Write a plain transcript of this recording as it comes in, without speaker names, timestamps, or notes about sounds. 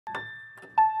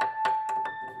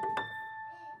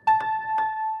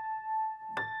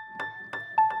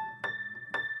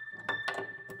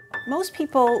Most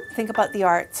people think about the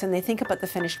arts and they think about the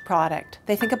finished product.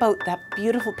 They think about that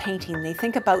beautiful painting. They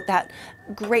think about that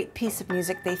great piece of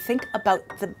music. They think about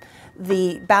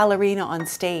the ballerina on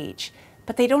stage.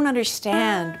 But they don't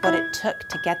understand what it took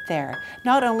to get there,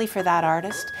 not only for that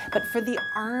artist, but for the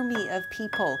army of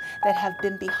people that have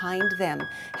been behind them,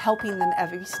 helping them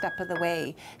every step of the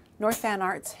way. North Van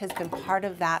Arts has been part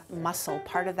of that muscle,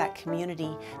 part of that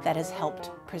community that has helped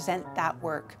present that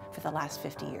work for the last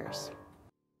 50 years.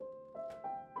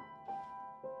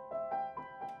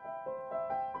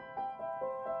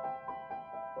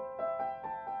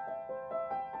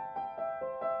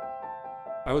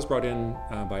 I was brought in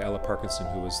by Ella Parkinson,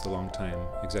 who was the longtime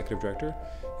executive director,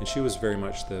 and she was very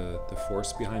much the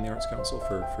force behind the Arts Council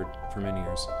for many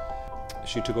years.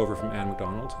 She took over from Anne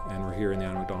MacDonald, and we're here in the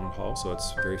Anne MacDonald Hall, so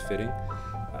it's very fitting.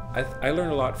 I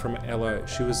learned a lot from Ella.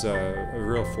 She was a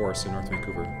real force in North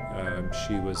Vancouver.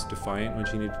 She was defiant when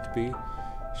she needed to be.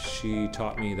 She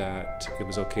taught me that it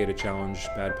was okay to challenge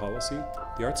bad policy.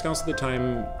 The Arts Council at the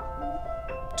time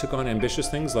took on ambitious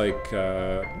things like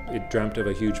it dreamt of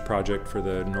a huge project for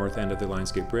the north end of the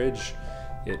Lionsgate Bridge.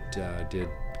 It did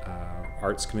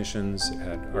arts commissions, it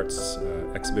had arts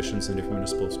exhibitions in different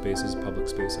municipal spaces, public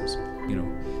spaces. You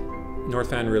know, North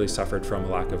Van really suffered from a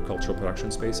lack of cultural production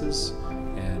spaces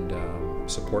and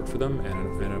support for them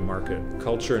and a market.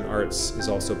 Culture and arts is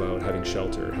also about having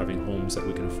shelter, having homes that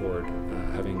we can afford,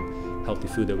 having healthy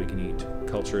food that we can eat.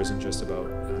 Culture isn't just about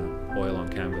oil on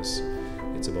canvas.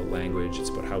 It's about language, it's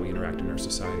about how we interact in our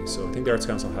society. So I think the Arts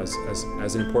Council has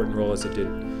as an important role as it did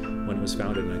when it was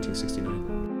founded in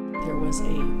 1969. There was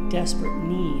a desperate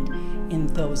need in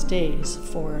those days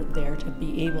for there to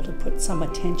be able to put some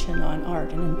attention on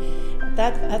art. And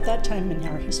at that time in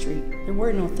our history, there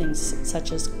were no things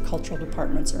such as cultural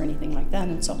departments or anything like that.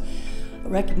 And so a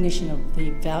recognition of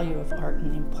the value of art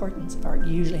and the importance of art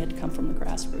usually had to come from the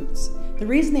grassroots. The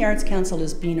reason the Arts Council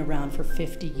has been around for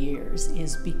 50 years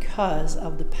is because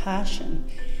of the passion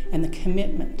and the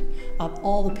commitment of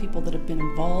all the people that have been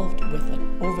involved with it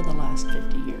over the last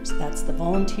 50 years. That's the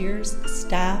volunteers, the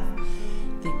staff,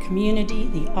 the community,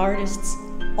 the artists.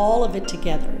 All of it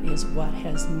together is what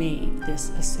has made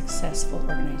this a successful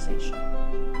organization.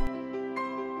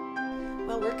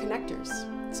 Well, we're connectors.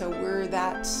 So we're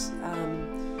that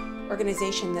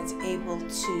organization that's able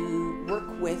to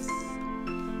work with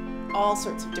all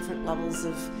sorts of different levels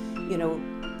of, you know,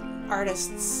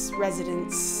 artists,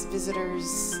 residents,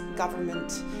 visitors,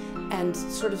 government, and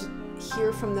sort of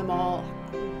hear from them all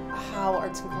how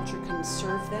arts and culture can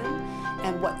serve them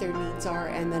and what their needs are,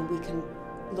 and then we can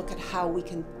look at how we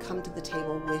can come to the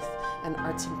table with an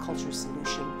arts and culture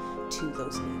solution to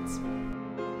those needs.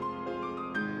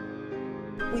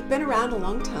 We've been around a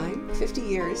long time, 50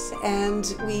 years, and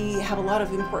we have a lot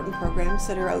of important programs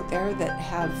that are out there that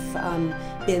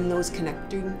have been those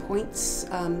connecting points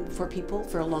for people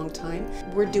for a long time.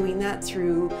 We're doing that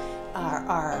through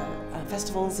our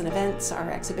festivals and events,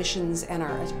 our exhibitions, and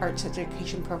our arts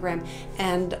education program,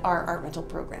 and our art rental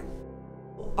program.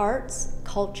 Arts,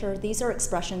 culture, these are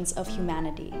expressions of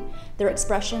humanity. They're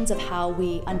expressions of how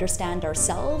we understand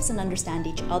ourselves and understand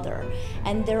each other.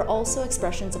 And they're also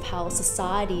expressions of how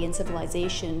society and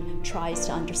civilization tries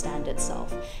to understand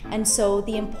itself. And so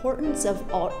the importance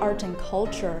of art and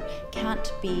culture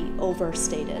can't be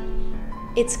overstated.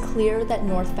 It's clear that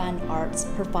North Van Arts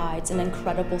provides an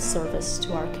incredible service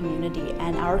to our community,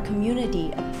 and our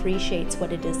community appreciates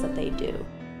what it is that they do.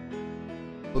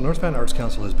 The North Van Arts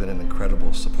Council has been an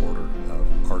incredible supporter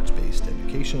of arts-based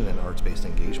education and arts-based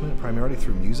engagement, primarily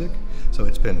through music. So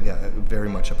it's been very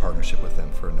much a partnership with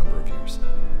them for a number of years.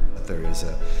 There is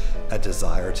a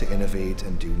desire to innovate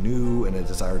and do new, and a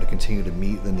desire to continue to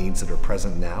meet the needs that are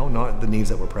present now, not the needs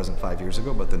that were present 5 years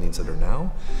ago, but the needs that are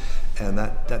now. And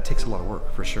that takes a lot of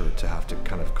work, for sure, to have to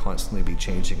kind of constantly be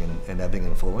changing and ebbing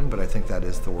and flowing, but I think that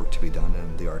is the work to be done,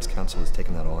 and the Arts Council has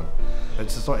taken that on.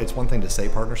 It's one thing to say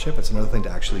partnership, it's another thing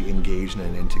to actually engage in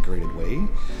an integrated way.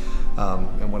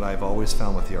 And what I've always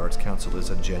found with the Arts Council is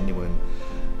a genuine,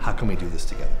 how can we do this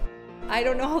together? I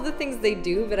don't know all the things they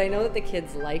do, but I know that the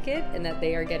kids like it and that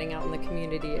they are getting out in the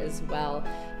community as well.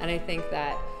 And I think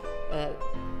that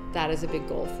that is a big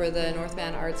goal for the North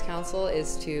Van Arts Council,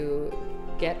 is to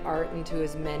get art into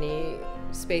as many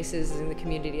spaces in the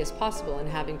community as possible and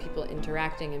having people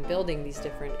interacting and building these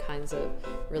different kinds of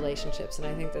relationships. And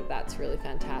I think that that's really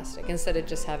fantastic. Instead of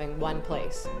just having one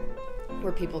place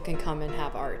where people can come and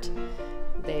have art,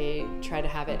 they try to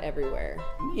have it everywhere.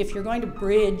 If you're going to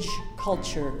bridge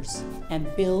cultures and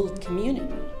build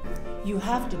community, you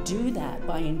have to do that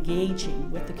by engaging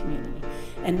with the community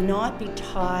and not be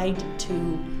tied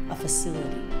to a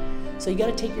facility. So you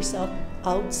got to take yourself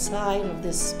outside of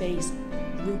this space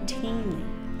routinely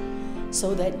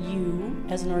so that you,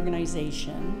 as an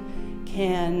organization,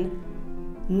 can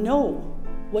know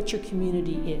what your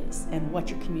community is and what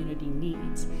your community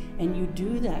needs. And you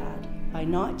do that by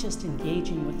not just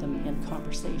engaging with them in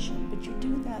conversation, but you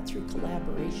do that through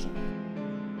collaboration.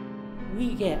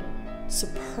 We get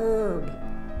superb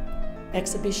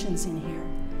exhibitions in here.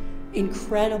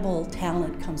 Incredible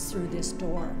talent comes through this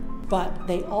door, but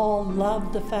they all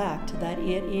love the fact that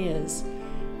it is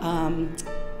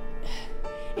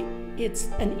it's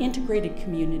an integrated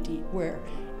community where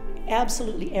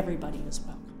absolutely everybody is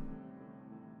welcome.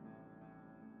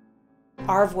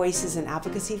 Our voice is an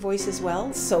advocacy voice as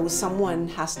well, so someone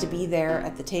has to be there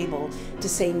at the table to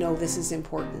say, no, this is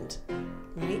important,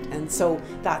 right? And so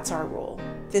that's our role.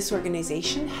 This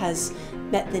organization has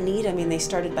met the need. I mean, they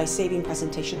started by saving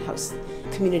Presentation House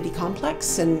Community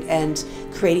Complex and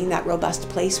creating that robust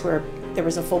place where there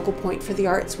was a focal point for the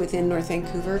arts within North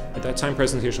Vancouver. At that time,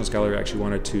 Presentation House Gallery actually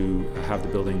wanted to have the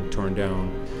building torn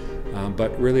down,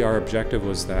 but really our objective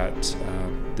was that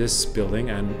this building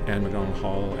and McDonald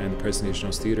Hall and the Presentation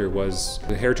House Theatre was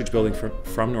the heritage building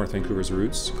from North Vancouver's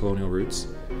roots, colonial roots,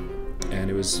 and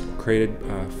it was created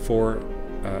for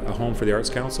a home for the Arts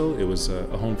Council. It was a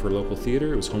home for local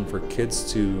theatre. It was home for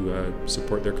kids to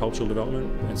support their cultural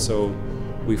development, and so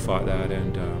we fought that,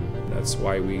 and that's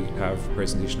why we have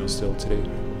Presentation House still today.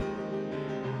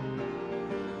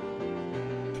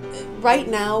 Right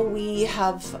now we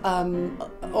have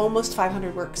almost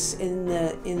 500 works in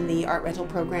the art rental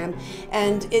program,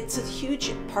 and it's a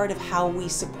huge part of how we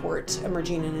support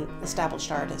emerging and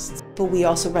established artists. But we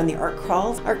also run the art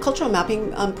crawl. Our cultural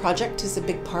mapping project is a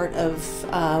big part of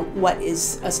what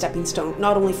is a stepping stone,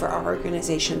 not only for our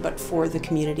organization but for the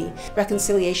community.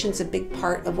 Reconciliation is a big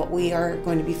part of what we are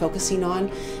going to be focusing on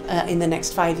in the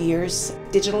next 5 years.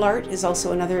 Digital art is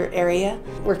also another area,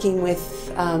 working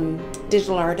with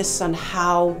digital artists on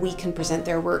how we can present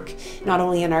their work, not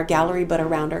only in our gallery but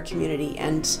around our community,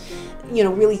 and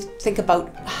really think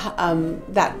about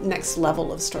that next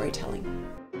level of storytelling.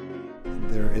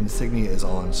 Their insignia is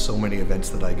on so many events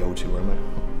that I go to where I'm like,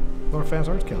 oh, North Van's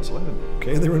Arts Council,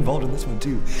 okay, they were involved in this one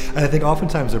too. And I think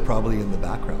oftentimes they're probably in the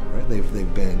background, right?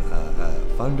 They've been a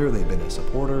funder, they've been a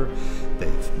supporter,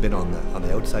 they've been on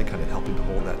the outside kind of helping to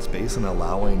hold that space and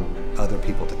allowing other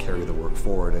people to carry the work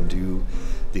forward and do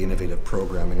the innovative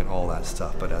programming and all that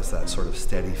stuff, but as that sort of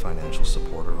steady financial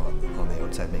supporter on the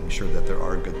outside, making sure that there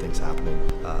are good things happening.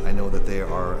 I know that they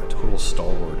are a total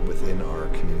stalwart within our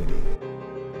community.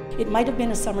 It might have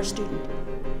been a summer student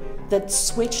that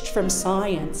switched from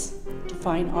science to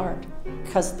fine art,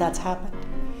 because that's happened.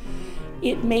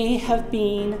 It may have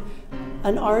been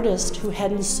an artist who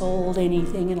hadn't sold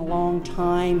anything in a long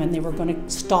time and they were going to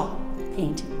stop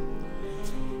painting.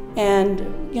 And,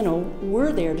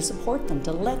 we're there to support them,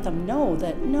 to let them know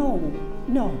that no,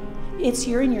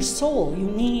 you're in your soul. You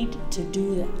need to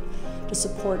do that, to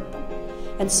support them.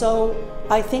 And so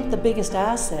I think the biggest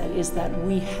asset is that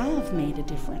we have made a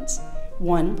difference,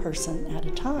 one person at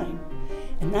a time.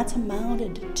 And that's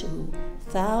amounted to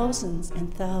thousands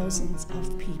and thousands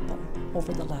of people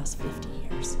over the last 50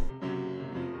 years.